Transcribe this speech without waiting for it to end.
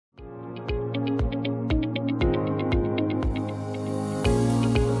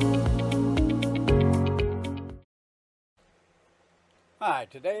Hi,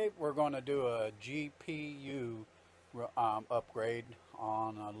 today we're going to do a GPU upgrade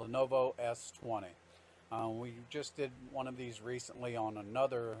on a Lenovo S20. We just did one of these recently on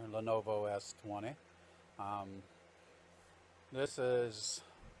another Lenovo S20. Um, this is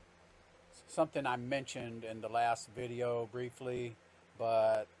something I mentioned in the last video briefly,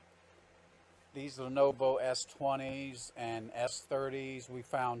 but these Lenovo S20s and S30s we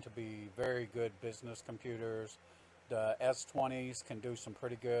found to be very good business computers. The S20s can do some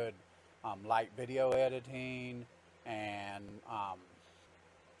pretty good light video editing and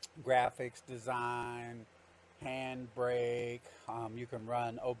graphics design, handbrake. You can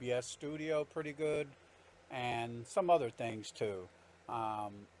run OBS Studio pretty good, and some other things too.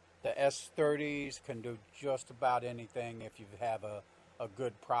 Um, the S30s can do just about anything if you have a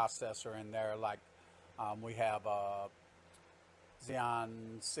good processor in there. Like we have a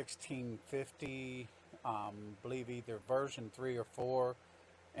Xeon 1650, believe either version 3 or 4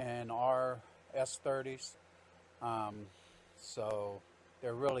 in our S30s. So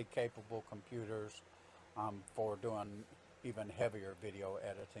they're really capable computers for doing even heavier video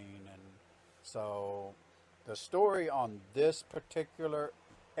editing. And so the story on this particular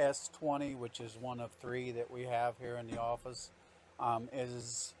S20, which is one of 3 that we have here in the office,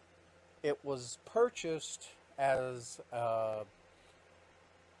 is it was purchased as a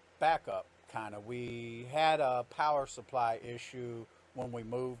backup kind of. We had a power supply issue when we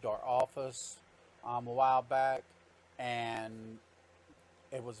moved our office a while back, and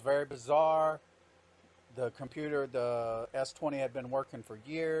it was very bizarre. The computer, the S20, had been working for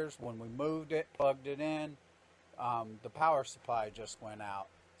years. When we moved it, plugged it in, the power supply just went out.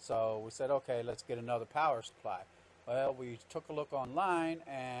 So we said, okay, let's get another power supply. Well, we took a look online,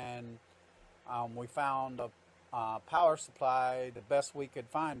 and we found a power supply. The best we could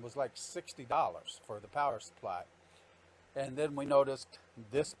find was like $60 for the power supply. And then we noticed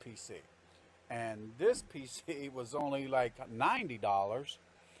this PC. And this PC was only like $90.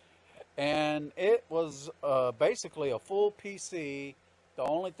 And it was basically a full PC. The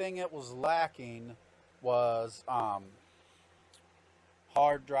only thing it was lacking was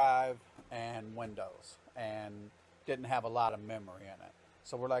hard drive and Windows, and didn't have a lot of memory in it.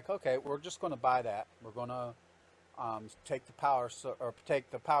 So we're like, okay, we're just going to buy that. We're going to take the power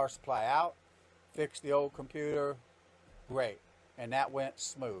supply out, fix the old computer. Great. And that went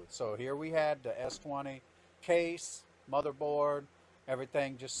smooth. So here we had the S20 case, motherboard,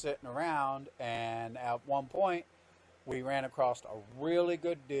 everything just sitting around, and at one point we ran across a really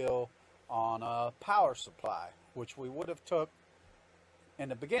good deal on a power supply, which we would have took in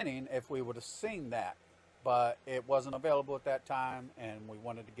the beginning if we would have seen that, but it wasn't available at that time, and we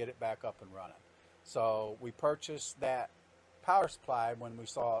wanted to get it back up and running. So we purchased that power supply when we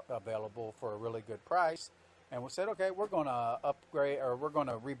saw it available for a really good price, and we said, okay, we're going to upgrade, or we're going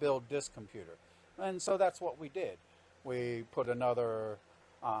to rebuild this computer. And so that's what we did. We put another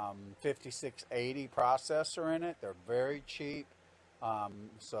 5680 processor in it. They're very cheap.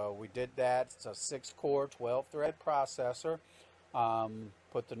 So we did that. It's a 6-core, 12-thread processor.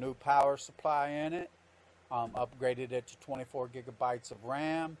 Put the new power supply in it. Upgraded it to 24 gigabytes of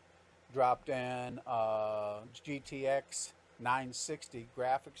RAM. Dropped in a GTX 960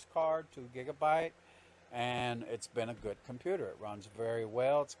 graphics card, 2 gigabyte. And it's been a good computer. It runs very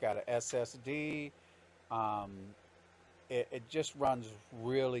well. It's got an SSD. It just runs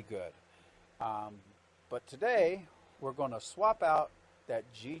really good. But today, we're going to swap out that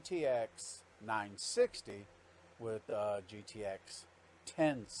GTX 960 with GTX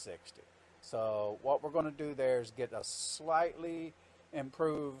 1060. So what we're going to do there is get a slightly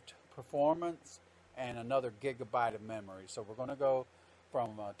improved performance and another gigabyte of memory. So we're going to go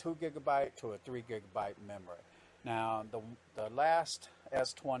from a 2 gigabyte to a 3 gigabyte memory. Now, the last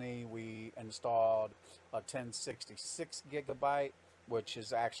S20, we installed a 1066 gigabyte, which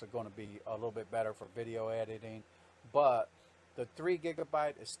is actually going to be a little bit better for video editing. But the 3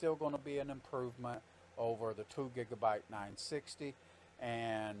 gigabyte is still going to be an improvement over the 2 gigabyte 960.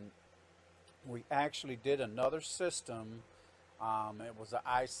 And we actually did another system. It was an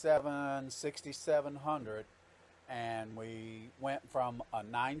i7 6700. And we went from a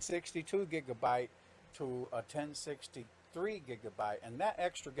 962 gigabyte to a 1063 gigabyte, and that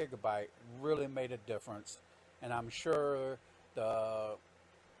extra gigabyte really made a difference. And I'm sure the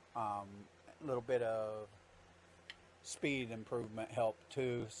little bit of speed improvement helped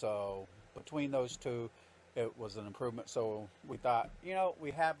too. So between those two, it was an improvement. So we thought, you know,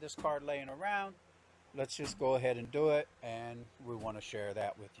 we have this card laying around, let's just go ahead and do it, and we want to share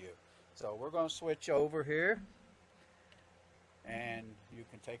that with you. So we're going to switch over here, and you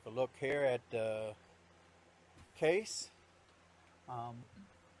can take a look here at the case. Um,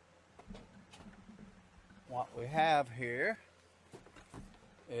 what we have here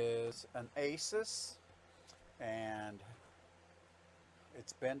is an Asus, and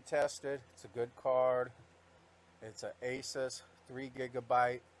it's been tested. It's a good card. It's an Asus 3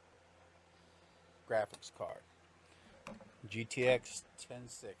 gigabyte graphics card, GTX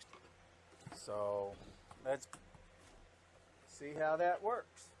 1060. So let's see how that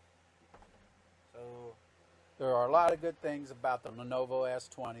works. So there are a lot of good things about the Lenovo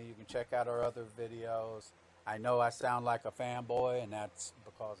S20. You can check out our other videos. I know I sound like a fanboy, and that's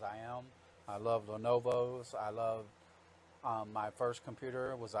because I am. I love Lenovo's. I love my first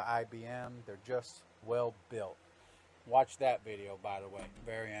computer was an IBM. They're just well built. Watch that video, by the way.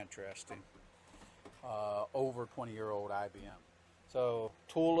 Very interesting. Over 20-year-old IBM. So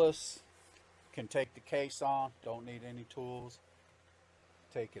toolless, can take the case on. Don't need any tools.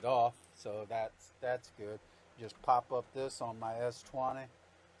 Take it off. So that's good. Just pop up this on my S20.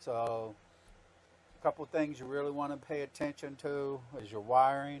 So a couple things you really want to pay attention to is your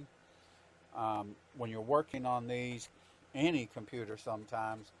wiring. When you're working on these, any computer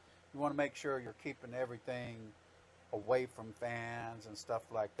sometimes, you want to make sure you're keeping everything away from fans and stuff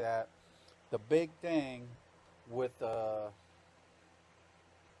like that. The big thing with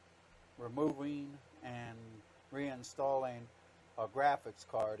removing and reinstalling a graphics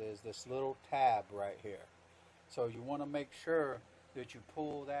card is this little tab right here. So you want to make sure that you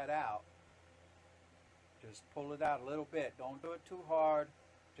pull that out. Just pull it out a little bit. Don't do it too hard.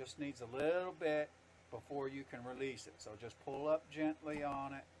 Just needs a little bit before you can release it. So just pull up gently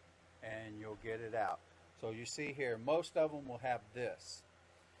on it and you'll get it out. So you see here, most of them will have this.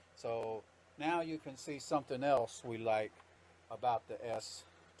 So now you can see something else we like about the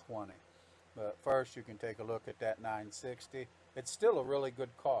S20. But first you can take a look at that 960. It's still a really good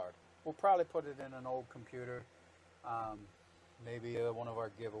card. We'll probably put it in an old computer, maybe one of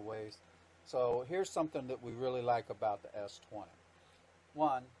our giveaways. So here's something that we really like about the S20.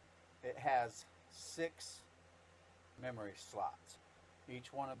 One, it has 6 memory slots.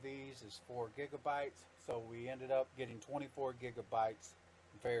 Each one of these is 4 gigabytes, so we ended up getting 24 gigabytes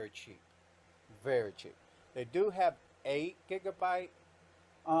very cheap. Very cheap. They do have 8 gigabyte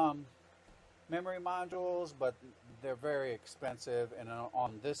memory modules, but they're very expensive, and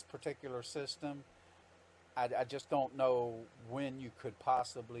on this particular system, I just don't know when you could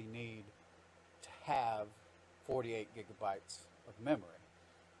possibly need to have 48 gigabytes of memory,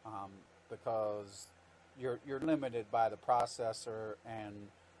 because you're limited by the processor and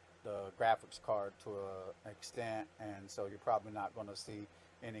the graphics card to an extent, and so you're probably not going to see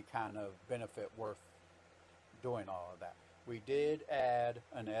any kind of benefit worth doing all of that. We did add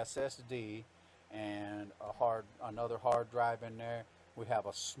an SSD and another hard drive in there. We have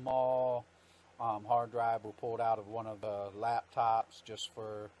a small hard drive we pulled out of one of the laptops just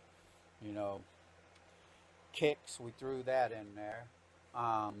for, you know, kicks. We threw that in there.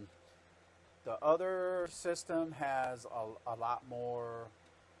 The other system has a lot more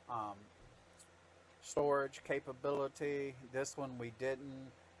storage capability. This one we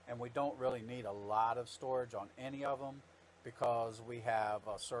didn't, and we don't really need a lot of storage on any of them because we have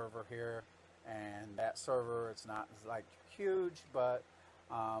a server here, and that server, it's not like huge, but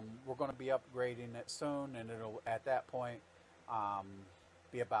we're going to be upgrading it soon, and it'll at that point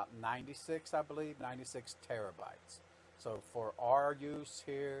be about 96, I believe, 96 terabytes. So for our use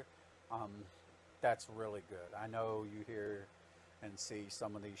here, that's really good. I know you hear and see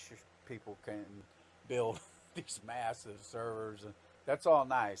some of these people can build these massive servers, and that's all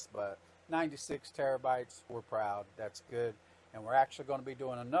nice, but 96 terabytes, we're proud. That's good. And we're actually going to be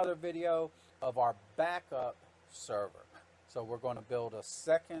doing another video of our backup server. So we're going to build a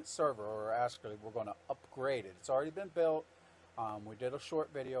second server, or actually we're going to upgrade it. It's already been built. We did a short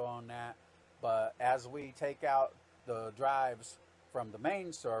video on that, but as we take out the drives from the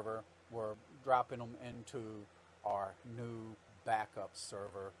main server, we're dropping them into our new backup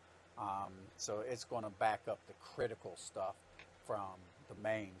server. So it's going to back up the critical stuff from the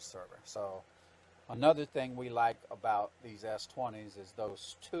main server. So another thing we like about these S20s is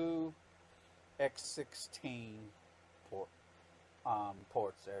those 2 X16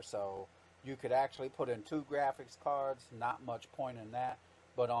 ports there. So you could actually put in 2 graphics cards, not much point in that.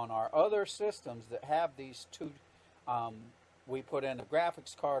 But on our other systems that have these 2, we put in a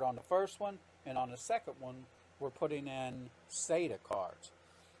graphics card on the first one, and on the second one, we're putting in SATA cards.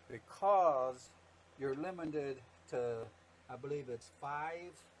 Because you're limited to, I believe it's 5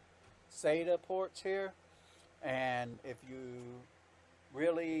 SATA ports here, and if you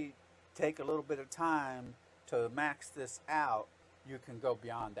really take a little bit of time to max this out, you can go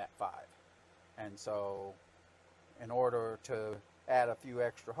beyond that 5. And so in order to add a few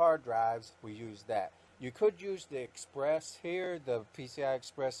extra hard drives, we use that. You could use the Express here, the PCI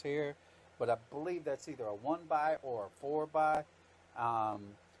Express here, but I believe that's either a 1 by or a 4 by.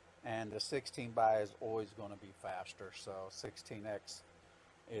 And the 16 by is always going to be faster. So 16X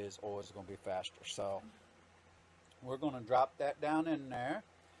is always going to be faster. So we're going to drop that down in there,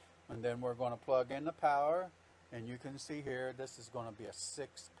 and then we're going to plug in the power. And you can see here, this is going to be a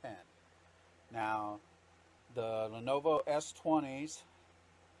 6-pin. Now, the Lenovo S20s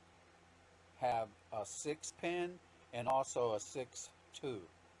have a 6-pin and also a 6-2.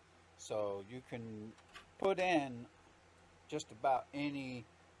 So you can put in just about any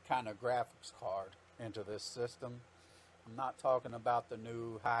kind of graphics card into this system. I'm not talking about the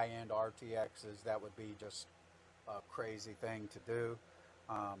new high-end RTXs. That would be just a crazy thing to do,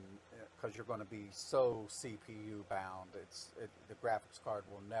 because you're going to be so CPU bound. The graphics card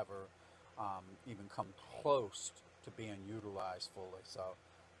will never even come close to being utilized fully. So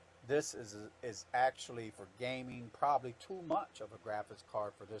this is actually for gaming probably too much of a graphics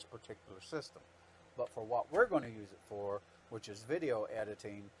card for this particular system. But for what we're going to use it for, which is video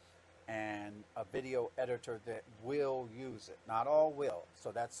editing, and a video editor that will use it. Not all will.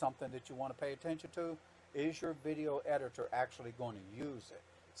 So that's something that you want to pay attention to. Is your video editor actually going to use it?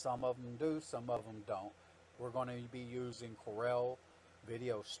 Some of them do, some of them don't. We're going to be using Corel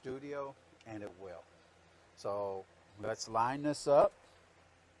Video Studio, and it will. So let's line this up.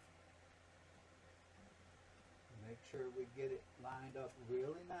 Make sure we get it lined up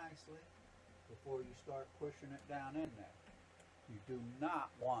really nicely before you start pushing it down in there. You do not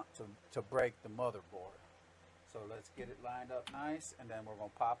want to break the motherboard. So let's get it lined up nice, and then we're going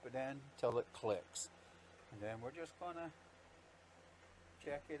to pop it in till it clicks. And then we're just going to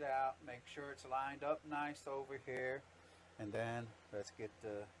check it out, make sure it's lined up nice over here, and then let's get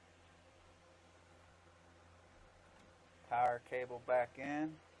the power cable back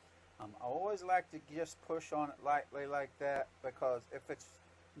in. I always like to just push on it lightly like that, because if it's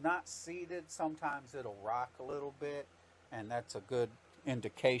not seated, sometimes it'll rock a little bit, and that's a good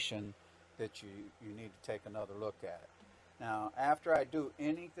indication that you need to take another look at it. Now, after I do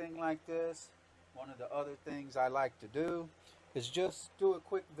anything like this, one of the other things I like to do is just do a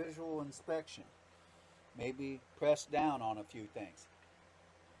quick visual inspection. Maybe press down on a few things.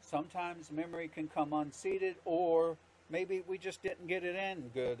 Sometimes memory can come unseated, or maybe we just didn't get it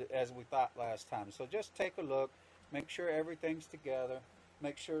in good as we thought last time. So just take a look, make sure everything's together,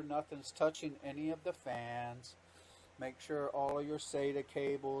 make sure nothing's touching any of the fans, make sure all of your SATA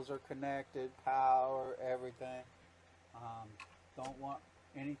cables are connected, power, everything. Don't want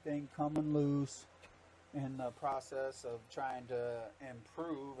anything coming loose in the process of trying to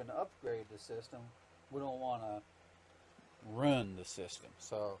improve and upgrade the system. We don't want to run the system.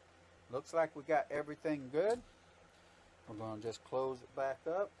 So looks like we got everything good. We're going to just close it back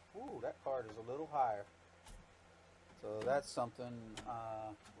up. Ooh, that card is a little higher. So that's something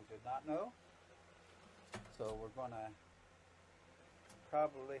we did not know. So we're going to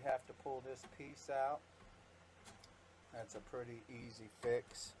probably have to pull this piece out. That's a pretty easy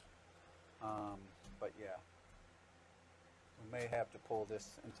fix. But yeah, we may have to pull this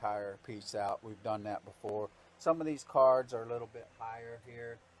entire piece out. We've done that before. Some of these cards are a little bit higher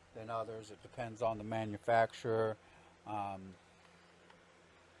here than others. It depends on the manufacturer.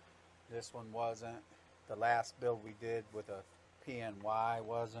 This one wasn't. The last build we did with a PNY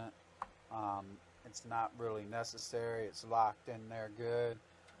wasn't. It's not really necessary. It's locked in there good.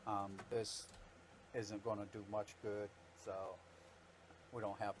 This isn't going to do much good, so we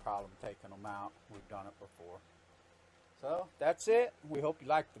don't have problem taking them out. We've done it before. So that's it. We hope you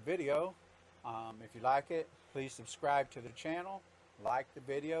liked the video. If you like it, please subscribe to the channel, like the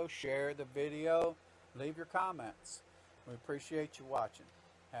video, share the video, leave your comments. We appreciate you watching.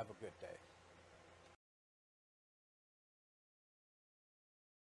 Have a good day.